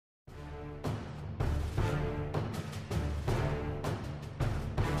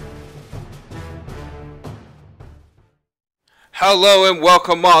Hello and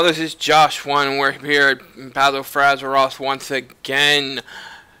welcome all, this is Josh One and we're here at Battle for Azeroth once again.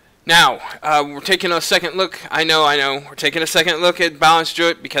 Now, we're taking a second look, I know, we're taking a second look at Balance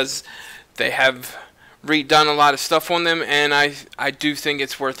DRUID because they have redone a lot of stuff on them, and I do think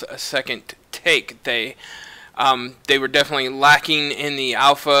it's worth a second take. They were definitely lacking in the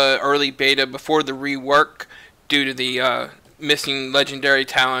alpha, early beta before the rework due to the missing legendary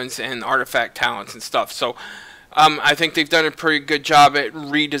talents and artifact talents and stuff. So I think they've done a pretty good job at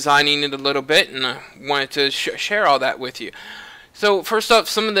redesigning it a little bit, and I wanted to share all that with you. So first up,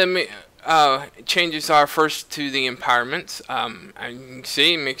 some of the changes are first to the empowerments. As you can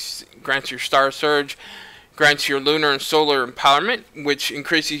see, grants your Star Surge, grants your Lunar and Solar Empowerment, which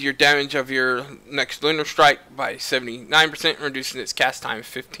increases your damage of your next Lunar Strike by 79%, reducing its cast time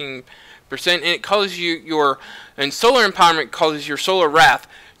 15%, and it causes and Solar Empowerment causes your Solar Wrath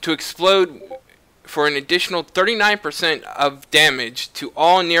to explode for an additional 39% of damage to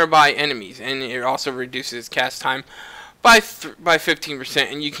all nearby enemies, and it also reduces cast time by 15%,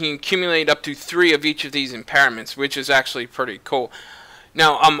 and you can accumulate up to 3 of each of these impairments, which is actually pretty cool.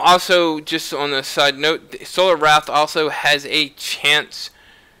 Now, also, just on a side note, Solar Wrath also has a chance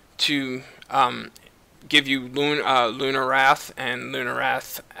to give you Lunar Wrath, and Lunar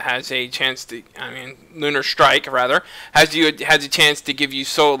Wrath has a chance to, Lunar Strike, rather, has a chance to give you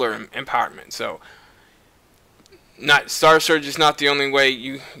Solar Empowerment, so Star Surge is not the only way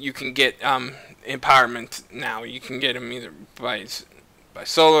you can get empowerment now. You can get them either by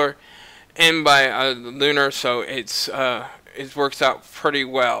solar and by lunar, so it works out pretty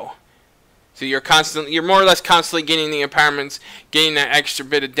well. So you're more or less constantly getting the empowerments, getting that extra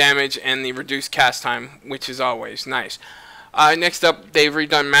bit of damage and the reduced cast time, which is always nice. Next up, they've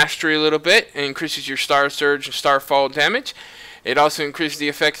redone Mastery a little bit and increases your Star Surge and Starfall damage. It also increases the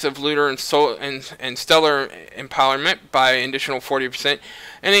effects of Lunar and Stellar Empowerment by an additional 40%,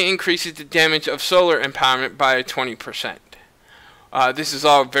 and it increases the damage of Solar Empowerment by 20%. This is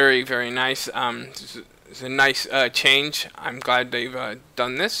all very, very nice. It's a nice change. I'm glad they've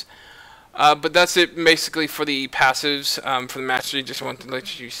done this. But that's it basically for the passives, for the Mastery. Just wanted to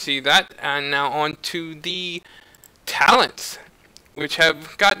let you see that. And now on to the talents, which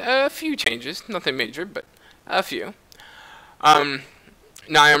have got a few changes. Nothing major, but a few. Now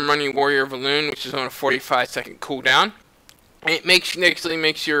I'm running Warrior of Elune, which is on a 45-second cooldown. It actually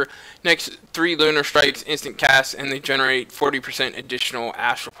makes your next 3 Lunar Strikes instant cast, and they generate 40% additional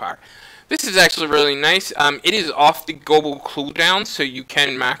astral power. This is actually really nice. It is off the global cooldown, so you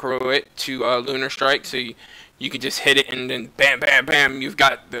can macro it to Lunar Strike. So you can just hit it, and then bam, bam, bam. You've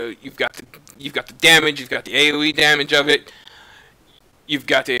got the damage. You've got the AOE damage of it. You've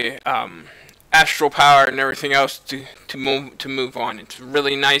got the astral power and everything else to move on. It's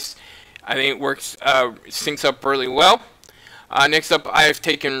really nice. I think it works, syncs up really well. Next up, I have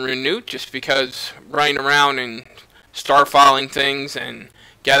taken Renew, just because running around and starfalling things and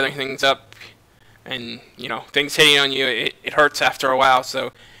gathering things up, and things hitting on you, it hurts after a while.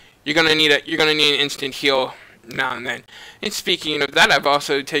 So you're gonna need an instant heal now and then. And speaking of that, I've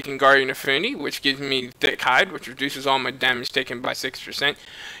also taken Guardian Affinity, which gives me Thick Hide, which reduces all my damage taken by 6%.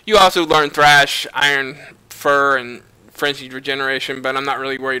 You also learn Thrash, Iron Fur, and Frenzied Regeneration, but I'm not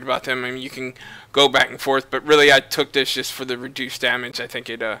really worried about them. I mean, you can go back and forth, but really I took this just for the reduced damage. I think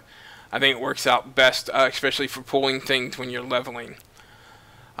it works out best, especially for pulling things when you're leveling.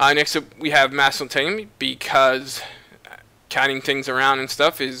 Next up, we have Mass Autonomy, because counting things around and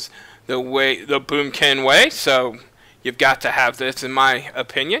stuff is the Boomkin way, so you've got to have this, in my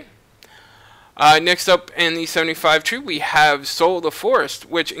opinion. Next up in the 75 tree, we have Soul of the Forest,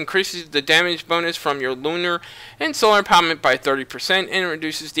 which increases the damage bonus from your Lunar and Solar Empowerment by 30%, and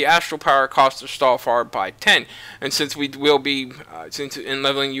reduces the Astral Power cost of Starfall by 10. And since we will be, since in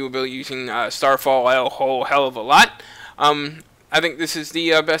leveling you will be using Starfall a whole hell of a lot, I think this is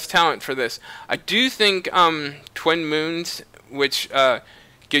the best talent for this. I do think Twin Moons, which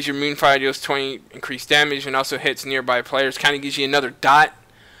gives your Moonfire deals 20 increased damage and also hits nearby players, kind of gives you another dot.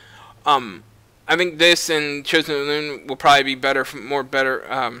 I think this and Chosen of the Moon will probably be better,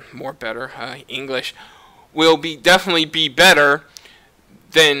 English, will definitely be better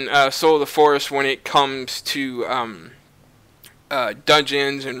than Soul of the Forest when it comes to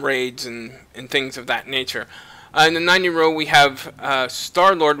dungeons and raids and things of that nature. In the 90 row, we have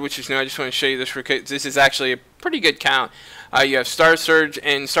Star-Lord, which is new. I just want to show you this because this is actually a pretty good count. You have Star Surge,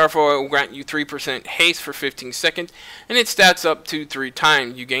 and Starfall will grant you 3% haste for 15 seconds, and it stats up to 3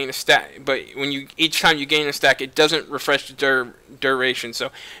 times. You gain a stat, but each time you gain a stack, it doesn't refresh the duration.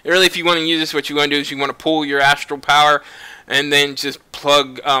 So really, if you want to use this, what you want to do is you want to pull your astral power, and then just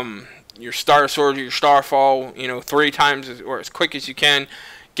plug your Star Sword or your Starfall, you know, 3 times or as quick as you can.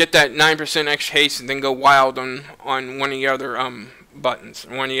 Get that 9% extra haste, and then go wild on one of the other buttons,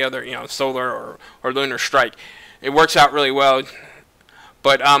 one of the other, you know, Solar or Lunar Strike. It works out really well.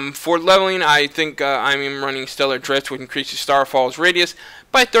 But for leveling, I think I'm running Stellar Drift, which increases Starfall's radius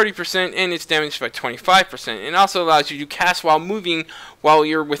by 30% and its damage by 25%. It also allows you to cast while moving while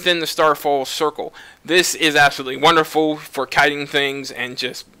you're within the Starfall circle. This is absolutely wonderful for kiting things and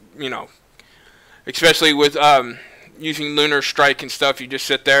just, you know, especially with using Lunar Strike and stuff. You just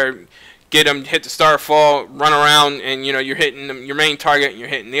sit there, get them, hit the Starfall, run around, and you know you're hitting them, your main target, and you're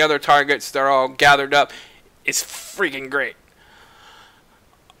hitting the other targets. They're all gathered up. It's freaking great.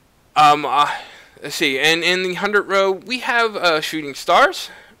 Let's see, and in the 100 row, we have Shooting Stars,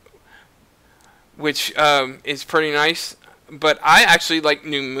 which is pretty nice. But I actually like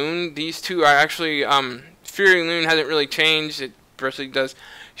New Moon. These two are actually, Fury Moon hasn't really changed. It basically does.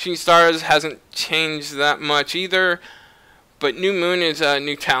 Shooting Stars hasn't changed that much either. But New Moon is a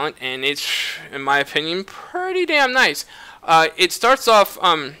new talent, and it's, in my opinion, pretty damn nice. It starts off,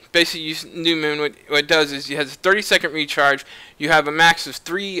 basically, New Moon, what it does is it has a 30-second recharge. You have a max of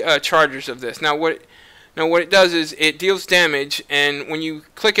 3 charges of this. Now what it does is it deals damage, and when you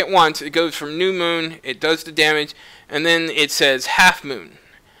click it once, it goes from New Moon, it does the damage, and then it says Half Moon.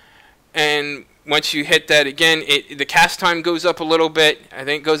 And once you hit that again, the cast time goes up a little bit. I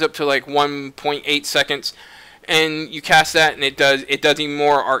think it goes up to like 1.8 seconds. And you cast that, and it does even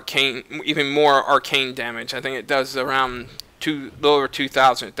more arcane damage. I think it does around a little over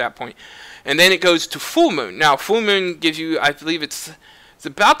 2,000 at that point. And then it goes to Full Moon. Now, Full Moon gives you, I believe it's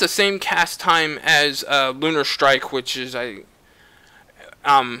about the same cast time as Lunar Strike, which is maybe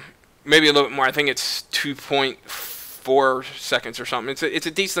a little bit more. I think it's 2.4 seconds or something. It's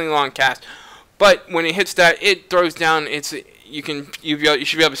a decently long cast. But when it hits that, it throws down. You should be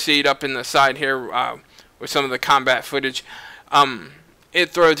able to see it up in the side here. With some of the combat footage,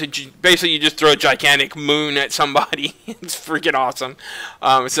 it throws basically you just throw a gigantic moon at somebody. It's freaking awesome.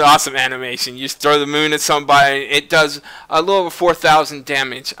 It's an awesome animation. You just throw the moon at somebody. It does a little over 4,000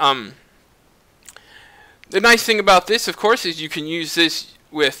 damage. The nice thing about this, of course, is you can use this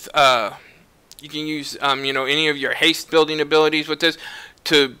with you can use you know, any of your haste building abilities with this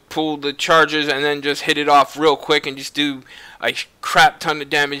to pull the charges and then just hit it off real quick and just do a crap ton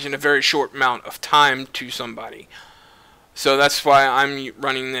of damage in a very short amount of time to somebody. So that's why I'm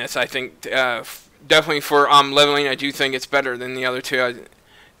running this. I think definitely for leveling, I do think it's better than the other two.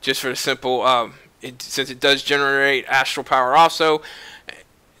 Just for the simple, since it does generate astral power also,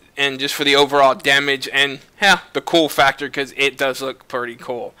 and just for the overall damage and the cool factor, because it does look pretty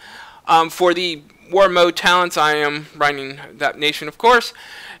cool. For the War Mode talents, I am running that nation, of course,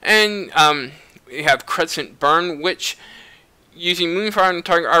 and we have Crescent Burn, which using Moonfire on the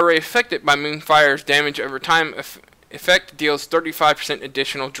target already affected by Moonfire's damage over time effect deals 35%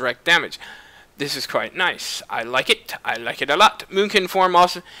 additional direct damage. This is quite nice. I like it. I like it a lot. Moonkin form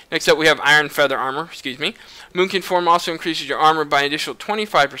also. Next up, we have Iron Feather armor. Excuse me. Moonkin form also increases your armor by an additional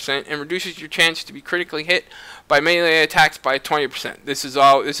 25% and reduces your chance to be critically hit by melee attacks by 20%. This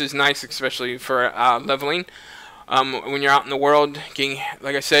is nice, especially for leveling. When you're out in the world,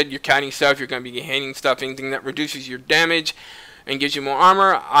 like I said, you're counting stuff. You're going to be hitting stuff. Anything that reduces your damage and gives you more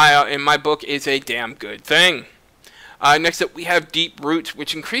armor, in my book, is a damn good thing. Next up, we have Deep Roots,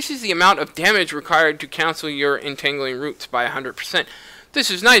 which increases the amount of damage required to cancel your entangling roots by 100%. This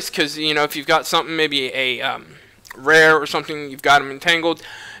is nice because, you know, if you've got something, maybe a rare or something, you've got them entangled,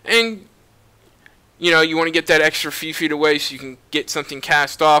 and, you know, you want to get that extra few feet away so you can get something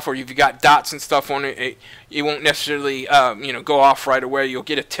cast off, or if you've got dots and stuff on it, it won't necessarily, you know, go off right away. You'll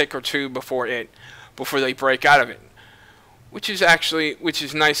get a tick or two before they break out of it, which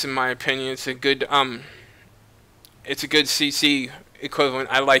is nice in my opinion. It's a good CC equivalent.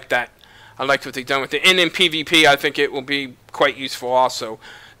 I like that. I liked what they've done with it. And in PvP, I think it will be quite useful also.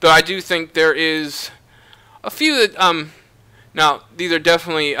 Though I do think there is a few that, now, these are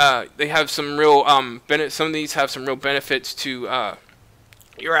definitely, they have some real, some of these have some real benefits to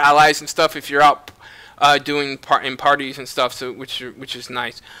your allies and stuff if you're out doing in parties and stuff, so which is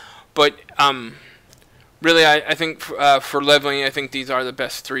nice. But, really, I think for leveling, I think these are the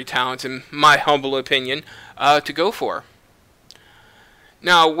best 3 talents, in my humble opinion, to go for.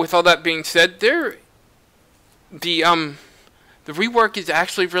 Now, with all that being said, the rework is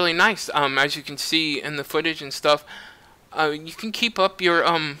actually really nice. As you can see in the footage and stuff, you can keep up your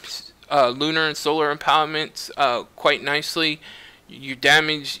lunar and solar empowerments quite nicely. Your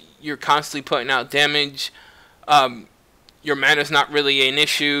damage, you're constantly putting out damage. Your mana's not really an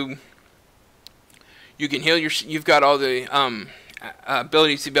issue. You can heal you've got all the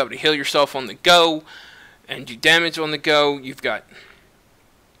abilities to be able to heal yourself on the go and do damage on the go. You've got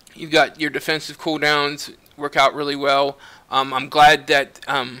your defensive cooldowns work out really well. I'm glad that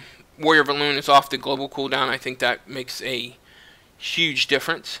Warrior of Elune is off the global cooldown. I think that makes a huge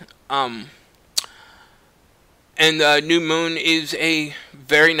difference. And New Moon is a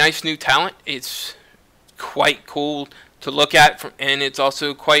very nice new talent. It's quite cool to look at, and it's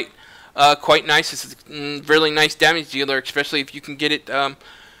also quite nice. It's a really nice damage dealer, especially if you can get it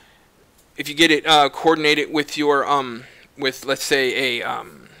coordinated with your with, let's say, a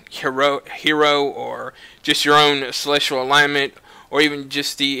hero or just your own celestial alignment, or even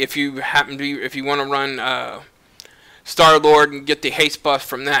just if you want to run Star Lord and get the haste buff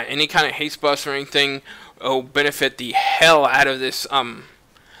from that. Any kind of haste buff or anything will benefit the hell out of this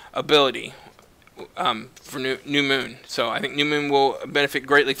ability for New Moon. So I think New Moon will benefit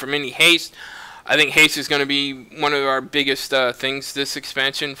greatly from any haste. I think haste is going to be one of our biggest things this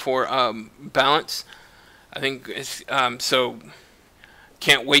expansion for balance. I think it's, so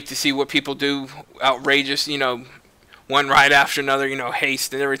can't wait to see what people do. Outrageous, one right after another,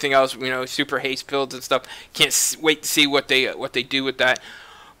 haste and everything else, super haste builds and stuff. Can't wait to see what they do with that.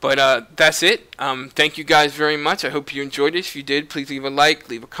 But that's it. Thank you guys very much. I hope you enjoyed it. If you did, please leave a like,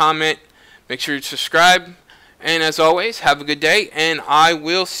 leave a comment, make sure you subscribe. And as always, have a good day, and I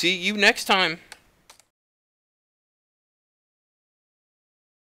will see you next time.